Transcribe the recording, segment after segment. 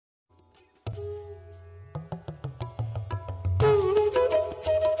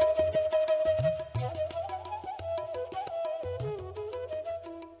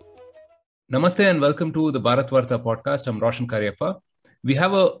Namaste and welcome to the Bharatvaarta podcast. I'm Roshan Karyappa. We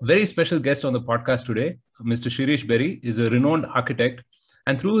have a very special guest on the podcast today. Mr. Shirish Beri is a renowned architect,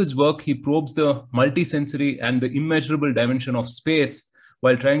 and through his work, he probes the multisensory and the immeasurable dimension of space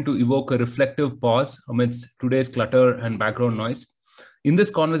while trying to evoke a reflective pause amidst today's clutter and background noise. In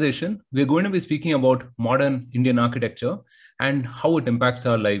this conversation, we're going to be speaking about modern Indian architecture and how it impacts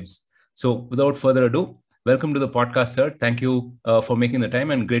our lives. So, without further ado, welcome to the podcast, sir. Thank you for making the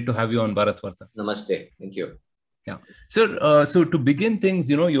time and great to have you on Bharatvaarta. Namaste. Thank you. Yeah. Sir, so to begin things,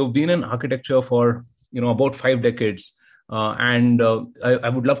 you've been in architecture for, about 5 decades.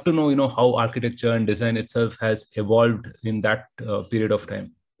 I would love to know, how architecture and design itself has evolved in that period of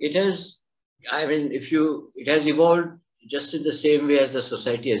time. It has evolved just in the same way as the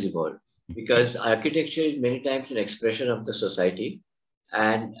society has evolved, because architecture is many times an expression of the society.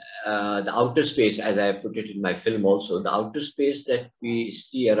 And the outer space, as I put it in my film also, the outer space that we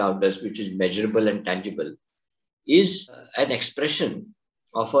see around us, which is measurable and tangible, is an expression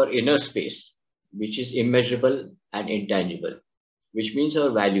of our inner space, which is immeasurable and intangible, which means our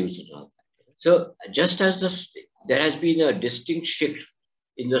values and all. So just as there has been a distinct shift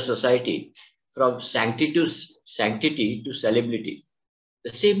in the society from sanctity to salubrity, the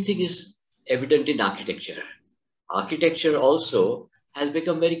same thing is evident in architecture. Architecture also has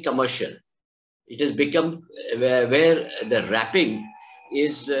become very commercial. It has become where the wrapping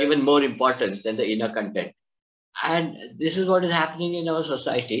is even more important than the inner content. And this is what is happening in our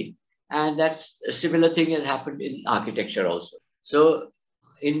society. And that's a similar thing has happened in architecture also. So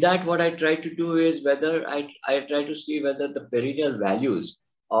in that, what I try to do is I try to see whether the perennial values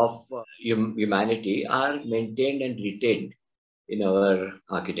of humanity are maintained and retained in our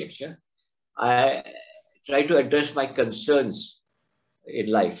architecture. I try to address my concerns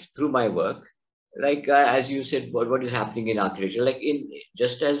in life through my work, like as you said, what is happening in architecture, like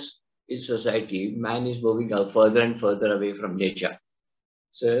just as in society, man is moving further and further away from nature.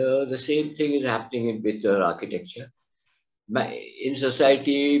 So the same thing is happening with architecture. In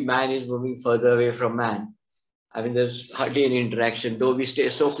society, man is moving further away from man. I mean, there's hardly any interaction, though we stay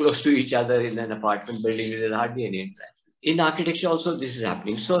so close to each other in an apartment building. There's hardly any interaction. In architecture also, this is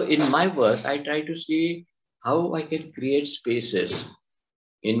happening. So in my work, I try to see how I can create spaces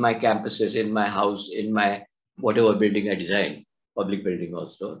in my campuses, in my house, in my whatever building I design, public building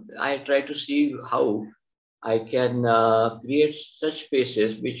also. I try to see how I can create such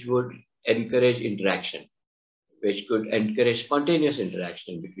spaces which would encourage interaction, which could encourage spontaneous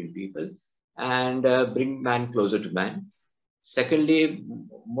interaction between people and bring man closer to man. Secondly,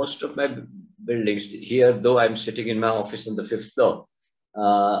 most of my buildings here, though I'm sitting in my office on the 5th floor,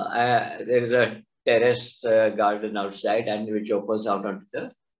 there is a terraced garden outside, and which opens out onto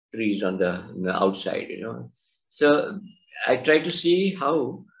the trees on the outside, So I try to see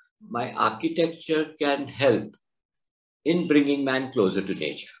how my architecture can help in bringing man closer to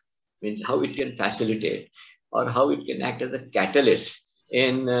nature. Means how it can facilitate or how it can act as a catalyst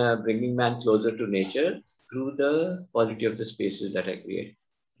in bringing man closer to nature through the quality of the spaces that I create.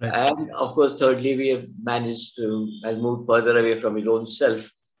 Right. And of course, thirdly, we have managed to move further away from his own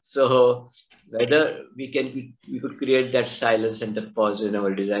self. So whether we could create that silence and that pause in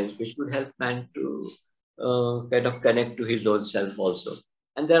our designs, which would help man to kind of connect to his own self also.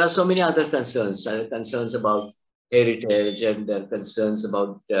 And there are so many other concerns about heritage, and there are concerns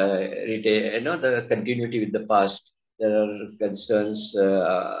about the continuity with the past. There are concerns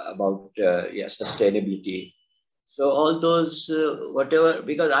about sustainability. So all those,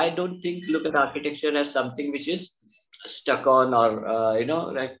 because I don't look at architecture as something which is stuck on or,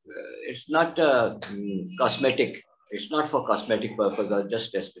 it's not cosmetic. It's not for cosmetic purpose or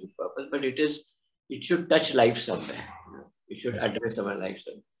just aesthetic purpose, but it should touch life somewhere. It should address our life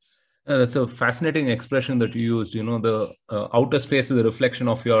somewhere. That's a fascinating expression that you used. The outer space is a reflection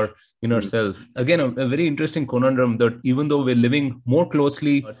of your inner self. Again, a very interesting conundrum that even though we're living more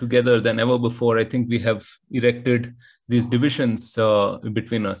closely together than ever before, I think we have erected these divisions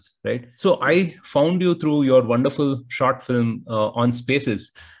between us, right? So I found you through your wonderful short film on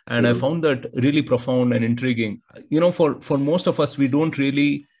spaces, and I found that really profound and intriguing. For most of us, we don't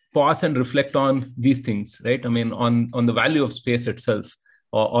really pause and reflect on these things, right? I mean, on the value of space itself.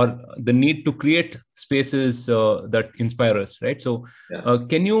 Or the need to create spaces that inspire us, right? So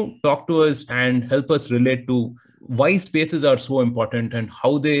can you talk to us and help us relate to why spaces are so important and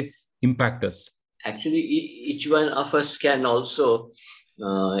how they impact us? Actually, each one of us can also,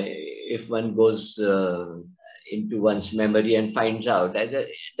 if one goes into one's memory and finds out that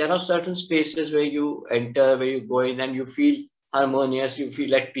there are certain spaces where you enter, where you go in and you feel harmonious, you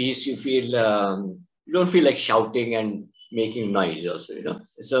feel at peace, you don't feel like shouting and making noise also,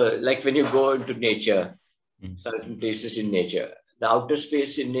 So like when you go into nature, Mm. certain places in nature, the outer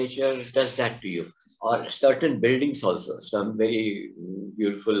space in nature does that to you. Or certain buildings also, some very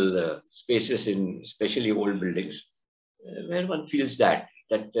beautiful spaces in especially old buildings, where one feels that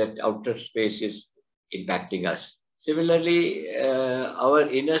outer space is impacting us. Similarly, our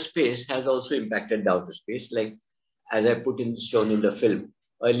inner space has also impacted the outer space. Like as I put in shown in the film,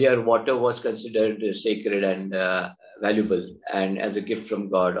 earlier water was considered sacred and valuable, and as a gift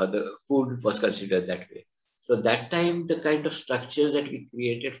from God, or the food was considered that way. So that time, the kind of structures that we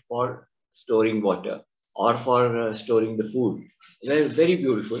created for storing water or for storing the food were very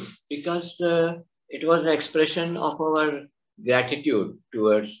beautiful, because it was an expression of our gratitude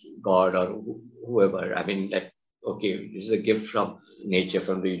towards God or whoever. I mean, that, okay, this is a gift from nature,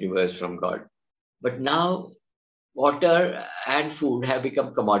 from the universe, from God. But now water and food have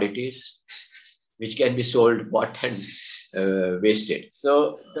become commodities which can be sold, bought, and wasted.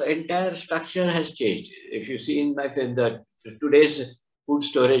 So the entire structure has changed. If you see in my film that today's food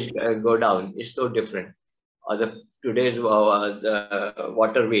storage go down is so different, or the today's the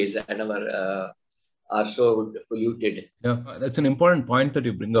waterways and our are so polluted. Yeah, that's an important point that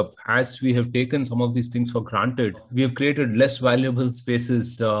you bring up. As we have taken some of these things for granted, we have created less valuable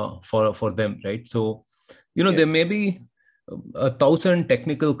spaces for them, right? So, Yeah. there may be 1,000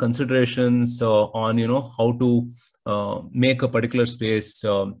 technical considerations on how to make a particular space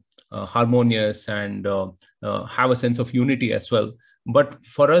harmonious and have a sense of unity as well. But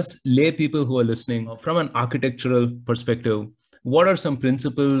for us lay people who are listening, from an architectural perspective, what are some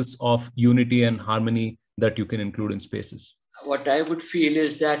principles of unity and harmony that you can include in spaces? What I would feel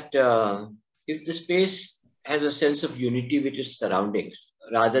is that if the space has a sense of unity with its surroundings,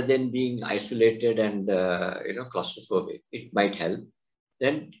 rather than being isolated and claustrophobic, it might help.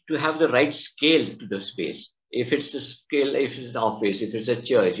 Then to have the right scale to the space. If it's a scale, if it's an office, if it's a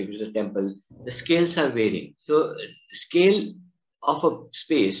church, if it's a temple, the scales are varying. So scale of a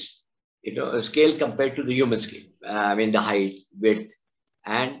space, a scale compared to the human scale. I mean the height, width,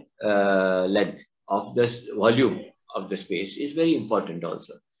 and length of this volume of the space is very important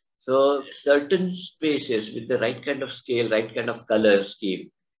also. So certain spaces with the right kind of scale, right kind of color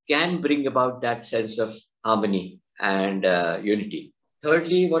scheme can bring about that sense of harmony and unity.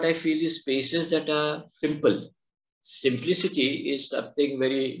 Thirdly, what I feel is spaces that are simple. Simplicity is something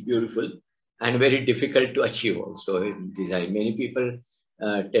very beautiful and very difficult to achieve also in design. Many people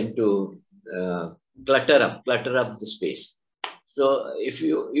tend to clutter up the space. So if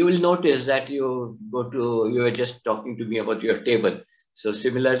you will notice that you were just talking to me about your table. So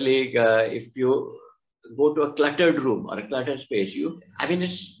similarly, if you go to a cluttered room or a cluttered space, I mean,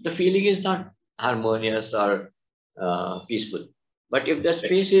 the feeling is not harmonious or peaceful. But if the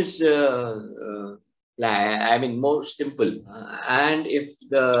space is, I mean, more simple, and if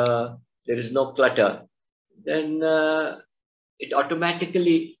there is no clutter, then it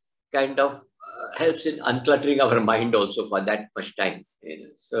automatically kind of helps in uncluttering our mind also for that much time.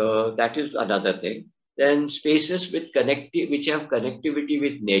 So that is another thing. Then spaces which have connectivity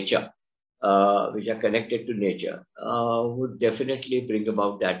with nature, which are connected to nature, would definitely bring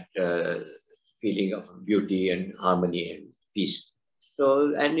about that feeling of beauty and harmony and peace.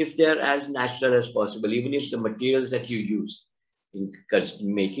 So, and if they're as natural as possible, even if the materials that you use in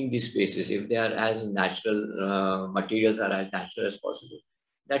making these spaces, if they are as natural, materials are as natural as possible,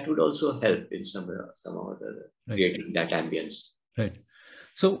 that would also help in some or other creating that ambience. Right.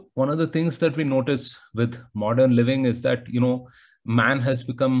 So one of the things that we notice with modern living is that, man has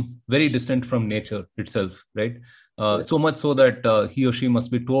become very distant from nature itself, right? So much so that he or she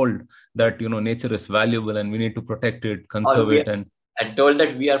must be told that, nature is valuable and we need to protect it, conserve it. And told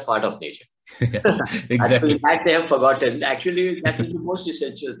that we are part of nature. Yeah, exactly. Actually, that they have forgotten. Actually, that is the most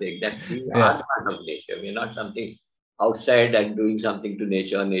essential thing, that we are part of nature. We're not something outside and doing something to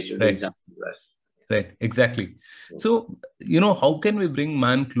nature, or nature doing something to us. Right, exactly. So, how can we bring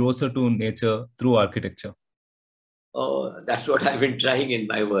man closer to nature through architecture? Oh, that's what I've been trying in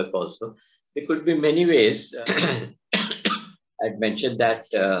my work also. There could be many ways. I'd mentioned that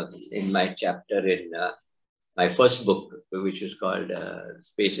in my chapter in my first book, which is called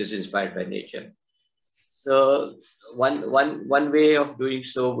Spaces Inspired by Nature. So one way of doing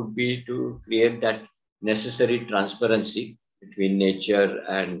so would be to create that necessary transparency between nature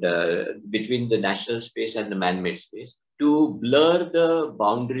and between the natural space and the man-made space, to blur the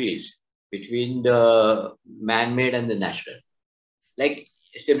boundaries between the man-made and the natural. Like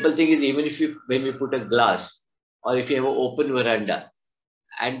a simple thing is, even if when we put a glass, or if you have an open veranda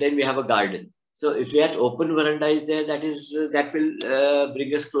and then we have a garden. So if that open veranda is there, that will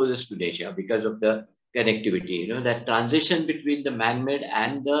bring us closest to nature because of the connectivity. That transition between the man-made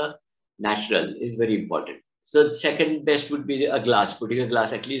and the natural is very important. So the second best would be a glass, putting a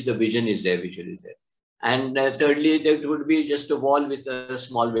glass, at least the vision is there, visual is there. And thirdly, there would be just a wall with a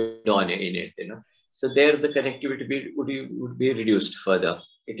small window in it. So there the connectivity would be reduced further.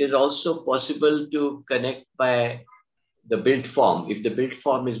 It is also possible to connect by the built form. If the built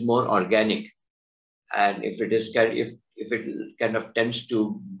form is more organic, and if it kind of tends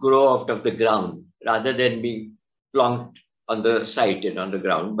to grow out of the ground rather than being plonked on the site and on the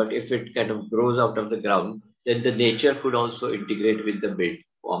ground, but if it kind of grows out of the ground, then the nature could also integrate with the built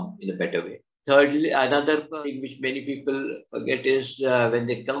form in a better way. Thirdly, another thing which many people forget is when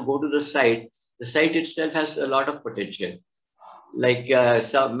they go to the site itself has a lot of potential. Like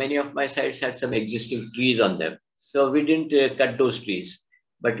many of my sites had some existing trees on them, so we didn't cut those trees,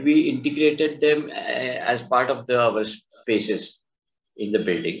 but we integrated them as part of our spaces in the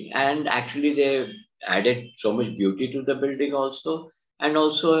building, and actually they added so much beauty to the building also, and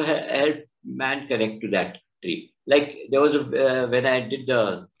also helped man connect to that tree. Like there was when I did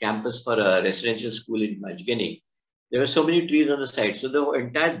the campus for a residential school in Majgani, there were so many trees on the side, so the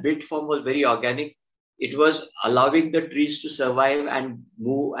entire built form was very organic. It was allowing the trees to survive and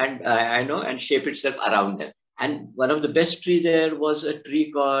move and and shape itself around them. And one of the best tree there was a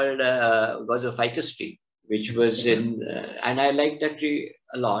tree called was a ficus tree, which was in, and I liked that tree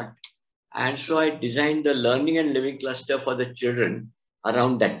a lot. And so I designed the learning and living cluster for the children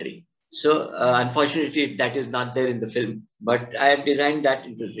around that tree. So unfortunately, that is not there in the film, but I had designed that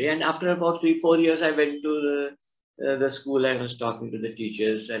into the tree. And after about 3-4 years, I went to the school and was talking to the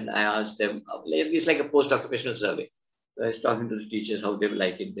teachers, and I asked them, it's like a post-occupational survey. So I was talking to the teachers how they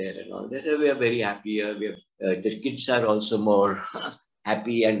like it there and all. They said, we are very happy here. The kids are also more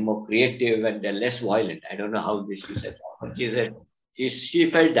happy and more creative, and they're less violent. I don't know how she said that, but she said she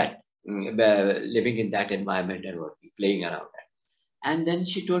felt that living in that environment and working, playing around that. And then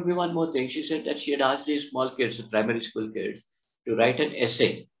she told me one more thing. She said that she had asked these small kids, the primary school kids, to write an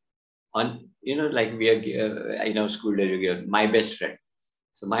essay on, like we are, school days, we give my best friend.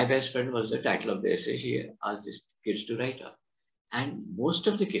 So my best friend was the title of the essay. She asked these kids to write up. And most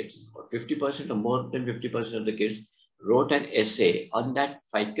of the kids, or 50% or more than 50% of the kids, wrote an essay on that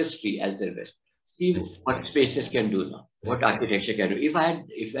ficus tree as their best. See what spaces can do now, what architecture can do. If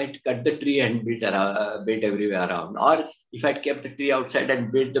I'd cut the tree and built everywhere around, or if I'd kept the tree outside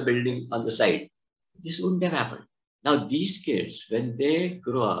and built the building on the side, this wouldn't have happened. Now these kids, when they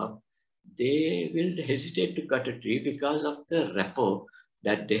grow up, they will hesitate to cut a tree because of the rapport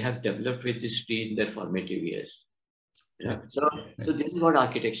that they have developed with this tree in their formative years. So this is what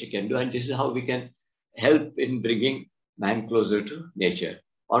architecture can do, and this is how we can help in bringing man closer to nature.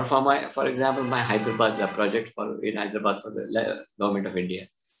 Or for example, my Hyderabad project in Hyderabad for the Government of India,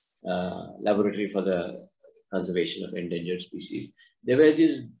 Laboratory for the Conservation of Endangered Species. There were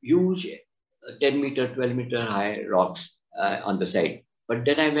these huge 10-meter, 12-meter high rocks on the side. But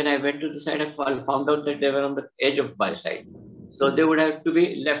then when I went to the side, I found out that they were on the edge of my side. So they would have to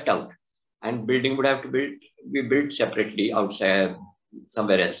be left out, and building would have to be built separately outside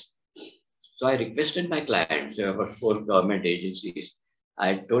somewhere else. So I requested my clients, for 4 government agencies.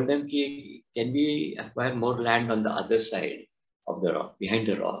 I told them, can we acquire more land on the other side of the rock, behind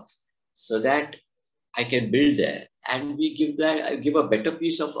the rocks, so that I can build there, and we give a better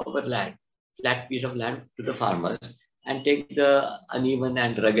piece of our land, flat piece of land to the farmers, and take the uneven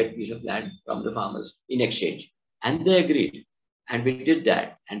and rugged piece of land from the farmers in exchange. And they agreed. And we did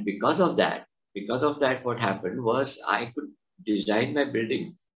that. And because of that, what happened was I could design my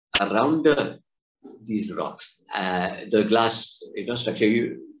building around these rocks. The glass structure,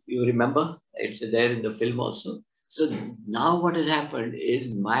 you remember? It's there in the film also. So now what has happened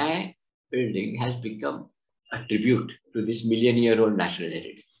is my building has become a tribute to this million-year-old natural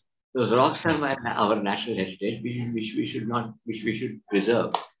heritage. Those rocks are our national heritage, which we should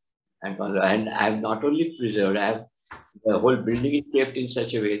preserve. And I have not only preserved, the whole building is shaped in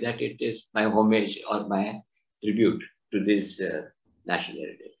such a way that it is my homage or my tribute to this national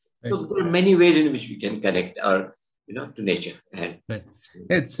heritage. Right. So there are many ways in which we can connect to nature. Right.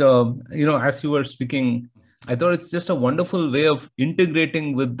 It's as you were speaking, I thought it's just a wonderful way of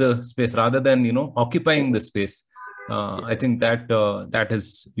integrating with the space rather than occupying the space. Yes. I think that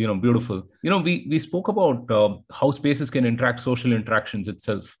is beautiful. We spoke about how spaces can interact, social interactions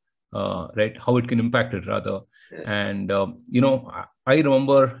itself, right? How it can impact it rather. Yes. And I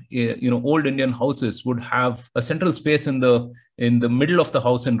remember old Indian houses would have a central space in the in the middle of the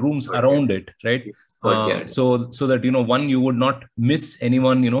house and rooms around it, right? So that, one, you would not miss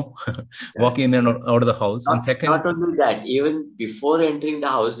anyone, walking in and out of the house. And second, not only that, even before entering the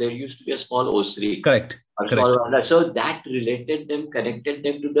house, there used to be a small osri. Correct. So that connected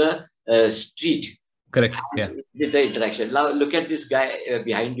them to the street. Correct. Yeah. With the interaction. Now look at this guy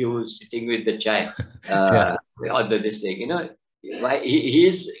behind you sitting with the chai on this thing. Why he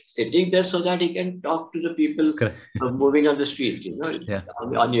is sitting there so that he can talk to the people moving on the street.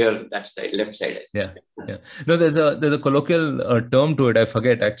 On your that's the left side. Yeah. No, there's a colloquial term to it. I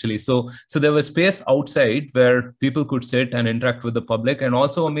forget actually. So there was space outside where people could sit and interact with the public, and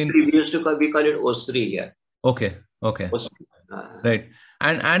also, we call it osri here. Okay. Osri. Right.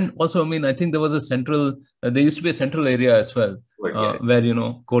 And also, I think there was there used to be a central area as well, where,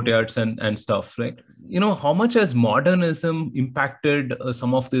 courtyards and stuff, right? How much has modernism impacted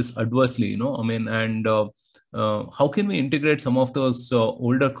some of this adversely, and how can we integrate some of those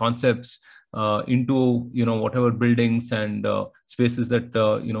older concepts into, whatever buildings and spaces that,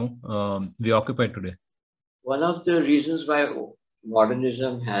 we occupy today? One of the reasons why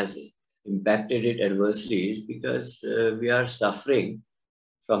modernism has impacted it adversely is because we are suffering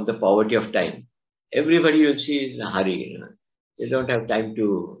from the poverty of time. Everybody you see is in a hurry. They don't have time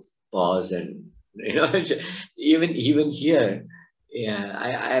to pause and even here. Yeah,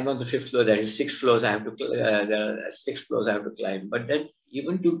 I am on the 5th floor. There is 6 floors. There are 6 floors I have to climb. But then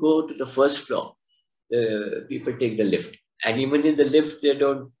even to go to the 1st floor, the people take the lift, and even in the lift they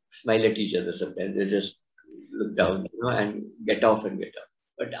don't smile at each other. Sometimes they just look down, and get off.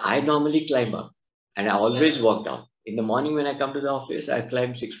 But I normally climb up, and I always walk down. In the morning when I come to the office, I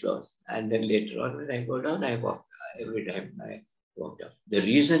climb 6 floors. And then later on when I go down, I walk. Every time I walk down. The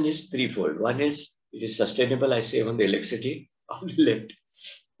reason is threefold. One is it is sustainable. I save on the electricity of the lift.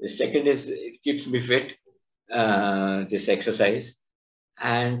 The second is it keeps me fit, this exercise.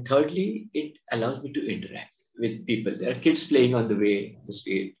 And thirdly, it allows me to interact with people. There are kids playing on the way, the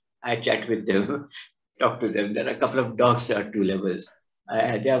street. I chat with them, talk to them. There are a couple of dogs that are 2 levels.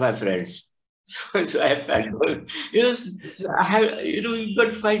 They are my friends. So I have found, so I have, you've got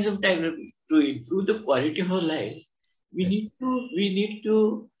to find some time to improve the quality of our life. We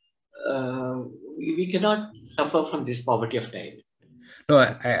cannot suffer from this poverty of time. No,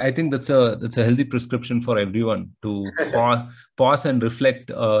 I think that's a healthy prescription for everyone to pause and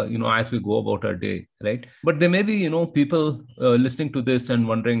reflect, as we go about our day, right? But there may be, people listening to this and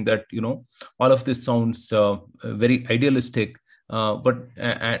wondering that, all of this sounds very idealistic. But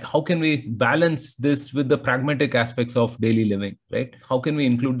how can we balance this with the pragmatic aspects of daily living, right? How can we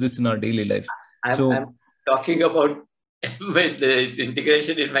include this in our daily life? I'm talking about with this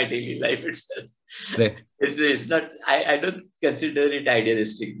integration in my daily life itself. Right. It's not. I don't consider it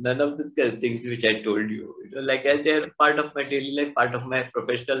idealistic. None of the things which I told you, they're part of my daily life, part of my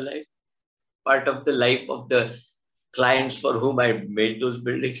professional life, part of the life of the clients for whom I made those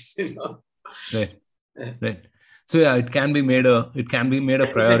buildings. Right. So yeah, it can be made a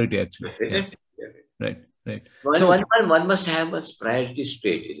priority actually. Yeah. Right. One must have one's priority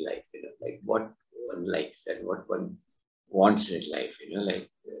straight in life. Like what one likes and what one wants in life.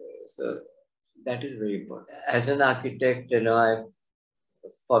 So that is very important. As an architect,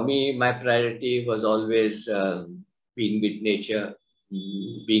 for me, my priority was always being with nature,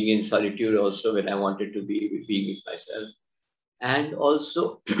 being in solitude also when I wanted to being with myself, and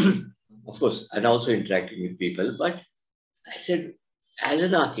also, of course, and also interacting with people. But I said, as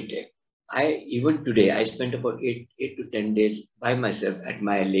an architect, even today, I spent about 8 to 10 days by myself at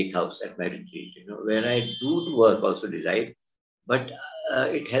my lake house, at my retreat, where I do work, also design, but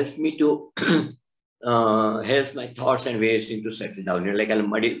it helps me to help my thoughts and various things to settle down. Like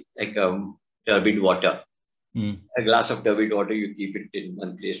turbid water. A glass of turbid water, you keep it in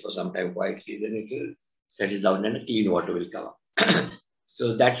one place for some time quietly, then it will settle down and a clean water will come up.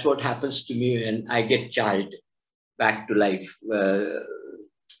 So that's what happens to me, and I get charged back to life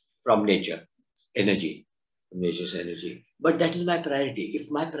from nature, nature's energy. But that is my priority. If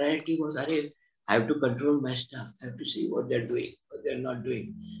my priority was, I have to control my staff, I have to see what they're doing, what they're not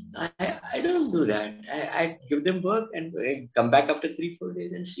doing, I don't do that. I give them work and come back after 3-4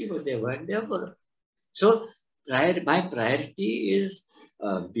 days and see what they want. So my priority is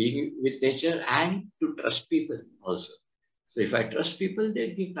being with nature and to trust people also. So if I trust people,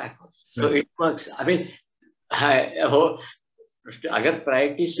 they give back also. So it works. अगर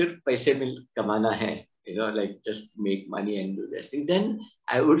priority सिर्फ पैसे में कमाना है, like just make money and do this thing, then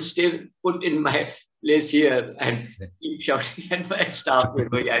I would stay put in my place here and keep shouting at my staff.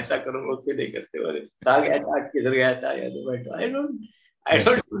 ऐसा करो, वो क्यों नहीं करते हो? किधर गया था? I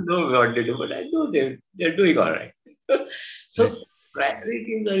don't know what they do, but I know they're doing all right. So right,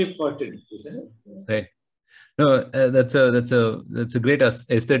 priorities are important. right. No, that's a great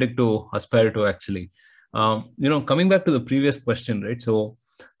aesthetic to aspire to actually. Coming back to the previous question, right? So,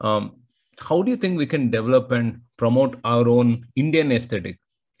 um, how do you think we can develop and promote our own Indian aesthetic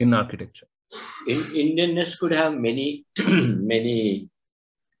in architecture? Indianness could have many, many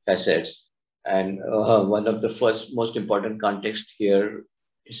facets. And one of the first most important context here,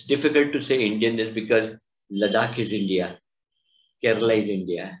 it's difficult to say Indianness because Ladakh is India, Kerala is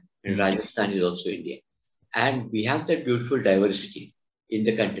India, and Mm. Rajasthan is also India. And we have that beautiful diversity in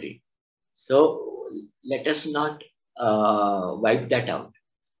the country. So let us not wipe that out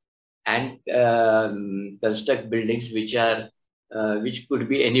and construct buildings which could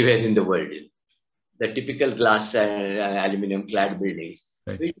be anywhere in the world. The typical glass and aluminum clad buildings,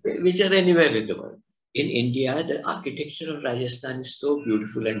 Right. which are anywhere in the world. In India, the architecture of Rajasthan is so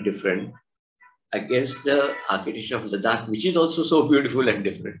beautiful and different against the architecture of Ladakh, which is also so beautiful and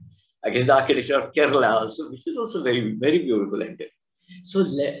different, against the architecture of Kerala also, which is also very, very beautiful and different. So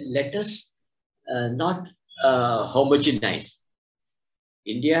let us not homogenize.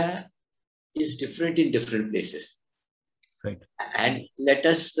 India is different in different places. Right. And let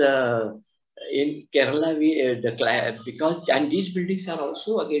us in Kerala because and these buildings are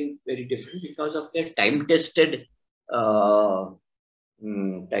also again very different because of their time tested uh,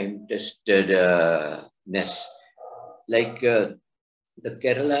 time tested ness. Like the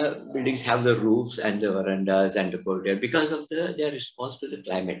Kerala buildings have the roofs and the verandas and the courtyard because of their response to the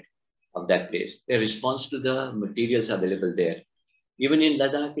climate of that place, their response to the materials available there. Even in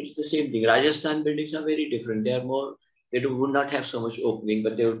Ladakh, it's the same thing. Rajasthan buildings are very different. Would not have so much opening,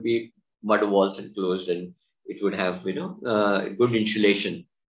 but they would be mud walls enclosed, and it would have good insulation,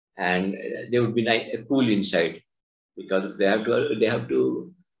 and they would be cool inside because uh, they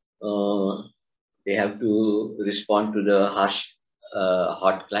have to respond to the harsh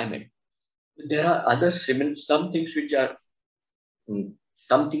hot climate. There are other similar some things which are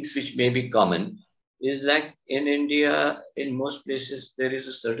some things which may be common is like in India, in most places, there is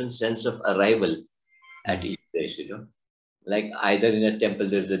a certain sense of arrival at Mm. each place, like either in a temple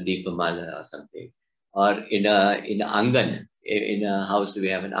there's a Deepamala or something, or in a Angan, in a house we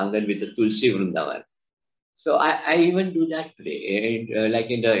have an Angan with a Tulsi Vrindavan. So I even do that today, like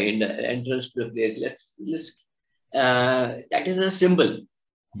in the entrance to the place. That is a symbol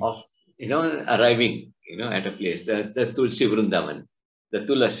Mm. of arriving at a place. The Tulsi Vrindavan, the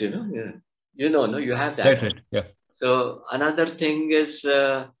Tulas, yeah. No, you have Right. that. Right. Yeah. So another thing is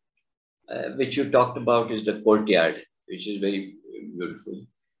which you talked about is the courtyard, which is very beautiful.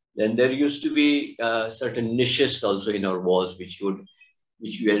 Then there used to be certain niches also in our walls,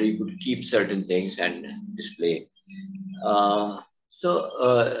 where you could keep certain things and display. So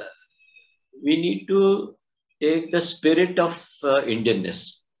we need to take the spirit of Indianness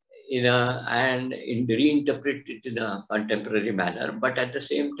and reinterpret it in a contemporary manner, but at the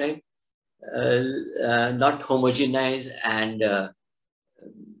same time uh, not homogenize and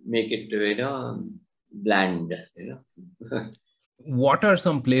make it bland. What are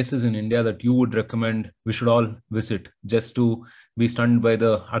some places in India that you would recommend we should all visit just to be stunned by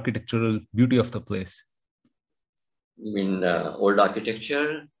the architectural beauty of the place? I mean, old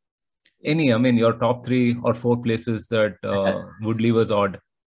architecture. Any, I mean, your top 3 or 4 places that would leave us odd.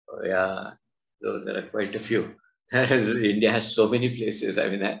 Yeah, so there are quite a few. India has so many places. I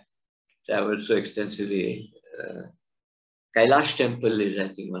mean, I traveled so extensively. Kailash Temple is, I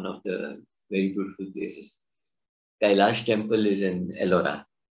think, one of the very beautiful places. Kailash Temple is in Ellora.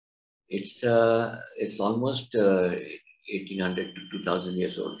 It's almost 1800 to 2000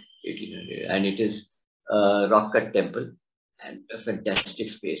 years old, 1800, and it is a rock cut temple and a fantastic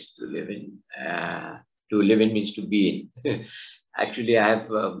space to live in. To live in means to be in. Actually, I have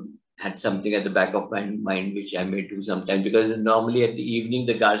had something at the back of my mind which I may do sometime because normally at the evening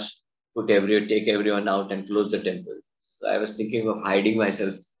the guards take everyone out and close the temple. So I was thinking of hiding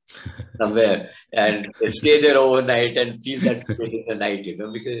myself somewhere and stay there overnight and feel that space in the night,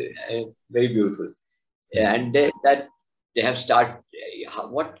 because it's very beautiful. And they have started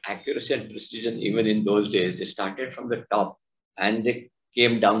what accuracy and precision even in those days. They started from the top and they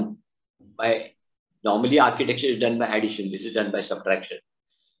came down by normally architecture is done by addition. This is done by subtraction,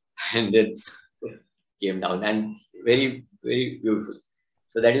 and then came down and very very beautiful.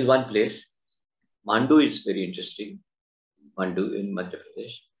 So that is one place. Mandu is very interesting. Mandu in Madhya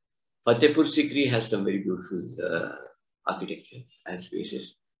Pradesh. Fatehpur Sikri has some very beautiful architecture and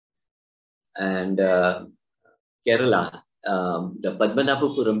spaces. And Kerala, the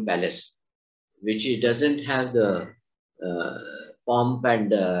Padmanabhapuram Palace, which it doesn't have the pomp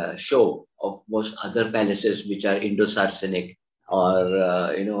and show of most other palaces which are Indo-Saracenic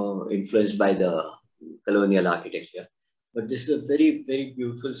or influenced by the colonial architecture. But this is a very, very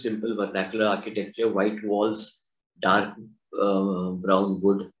beautiful, simple vernacular architecture, white walls, dark brown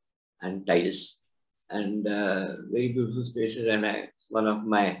wood and tiles, and very beautiful spaces. And I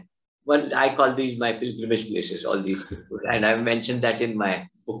call these my pilgrimage places, all these people. And I've mentioned that in my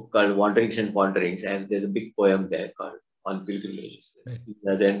book called Wanderings and Ponderings, and there's a big poem there called On Pilgrimages. Right.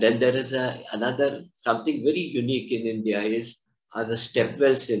 Then there is another something very unique in India are the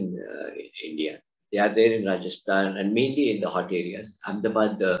stepwells in India. They are there in Rajasthan and mainly in the hot areas.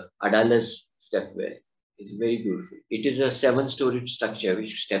 Ahmedabad, the Adalas stepwell is very beautiful. It is a 7-story structure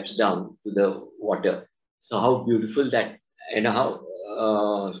which steps down to the water. So how beautiful that, and how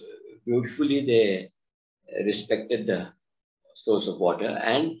beautifully they respected the source of water.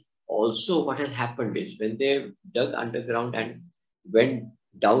 And also what has happened is when they dug underground and went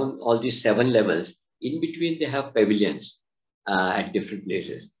down all these 7 levels, in between they have pavilions at different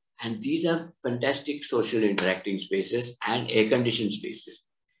places. And these are fantastic social interacting spaces and air-conditioned spaces.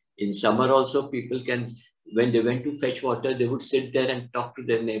 In summer also, people can, when they went to fetch water, they would sit there and talk to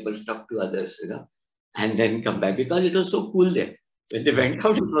their neighbors, talk to others, and then come back because it was so cool there. When they went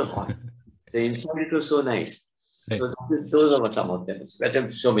out, it was hot. So inside, it was so nice. Right. So those are some of them. But there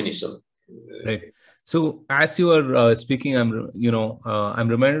are so many. Right. So as you are speaking, I'm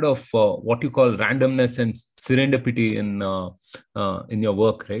reminded of what you call randomness and serendipity in your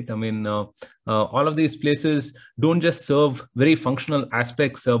work, right? I mean, all of these places don't just serve very functional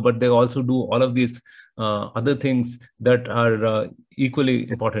aspects, but they also do all of these other things that are equally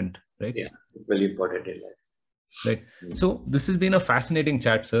important, right? Yeah, equally important in life. Right. So this has been a fascinating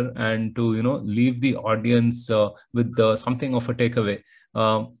chat, sir, and to leave the audience with something of a takeaway.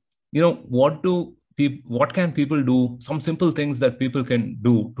 What can people do? Some simple things that people can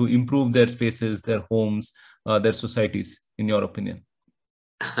do to improve their spaces, their homes, their societies, in your opinion.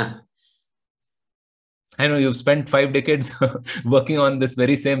 I know you've spent 5 decades working on this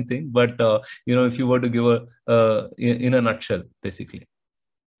very same thing, but if you were to give in a nutshell, basically.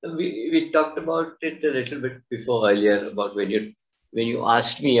 We talked about it a little bit before earlier about when you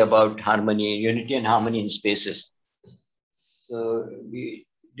asked me about harmony, unity and harmony in spaces. So we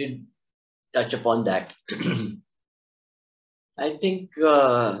did touch upon that. I think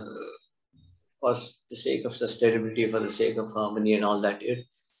for the sake of sustainability, for the sake of harmony and all that,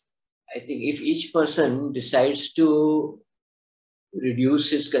 I think if each person decides to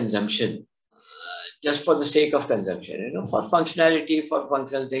reduce his consumption just for the sake of consumption, for functionality, for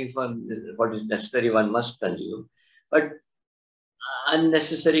functional things, for what is necessary, one must consume. But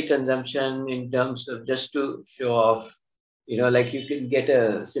unnecessary consumption in terms of just to show off, like you can get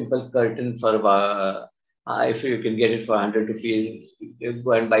a simple curtain for if you can get it for 100 rupees, you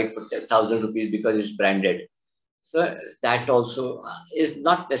go and buy it for 1,000 rupees because it's branded. So that also is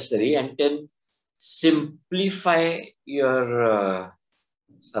not necessary, and then simplify your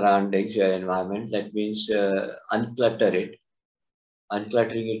surroundings, your environment. That means unclutter it.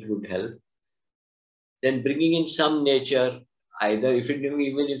 Uncluttering it would help. Then bringing in some nature, either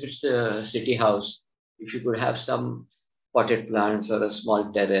even if it's a city house, if you could have some potted plants or a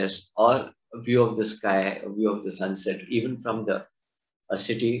small terrace or a view of the sky, a view of the sunset, even from a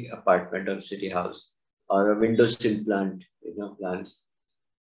city apartment or city house, or a windowsill plant, plants,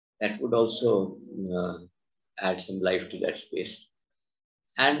 that would also add some life to that space.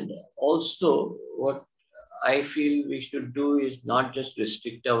 And also, what I feel we should do is not just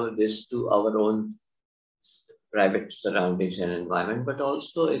restrict this to our own private surroundings and environment, but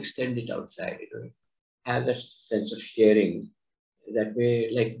also extend it outside. Have that sense of sharing. That way,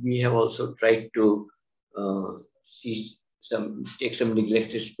 like we have also tried to take some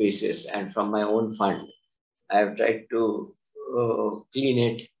neglected spaces, and from my own fund, I have tried to clean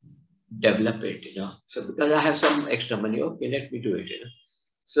it, develop it. So because I have some extra money, okay, let me do it.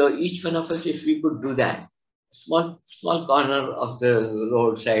 So each one of us, if we could do that, small corner of the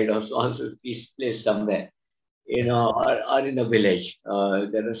roadside or small place somewhere, or in a village.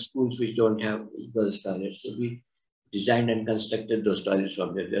 There are schools which don't have girls' toilets. So we designed and constructed those toilets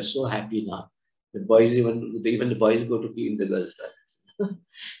from there. They're so happy now. The boys, even the boys go to clean the girls' toilets.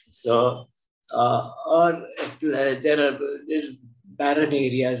 So, there's barren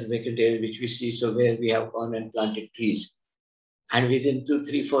areas, vacant areas, which we see. So where we have gone and planted trees. And within 2,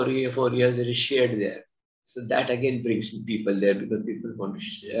 3, 4 years, it is shared there. So that again brings people there because people want to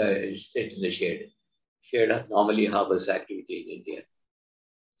sit in the shade. Shade normally harbors activity in India.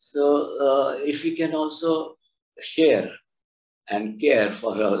 So if we can also share and care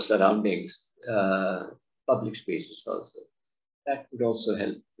for our surroundings, public spaces also, that would also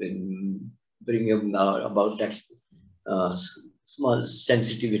help in bringing about that small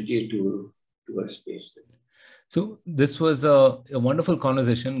sensitivity towards space. So this was a wonderful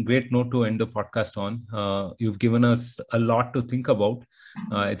conversation. Great note to end the podcast on. You've given us a lot to think about.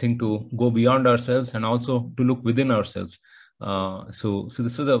 I think to go beyond ourselves and also to look within ourselves. So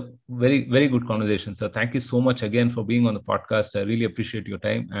this was a very, very good conversation. So thank you so much again for being on the podcast. I really appreciate your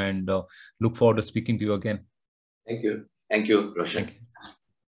time and look forward to speaking to you again. Thank you. Thank you, Roshan. Thank you.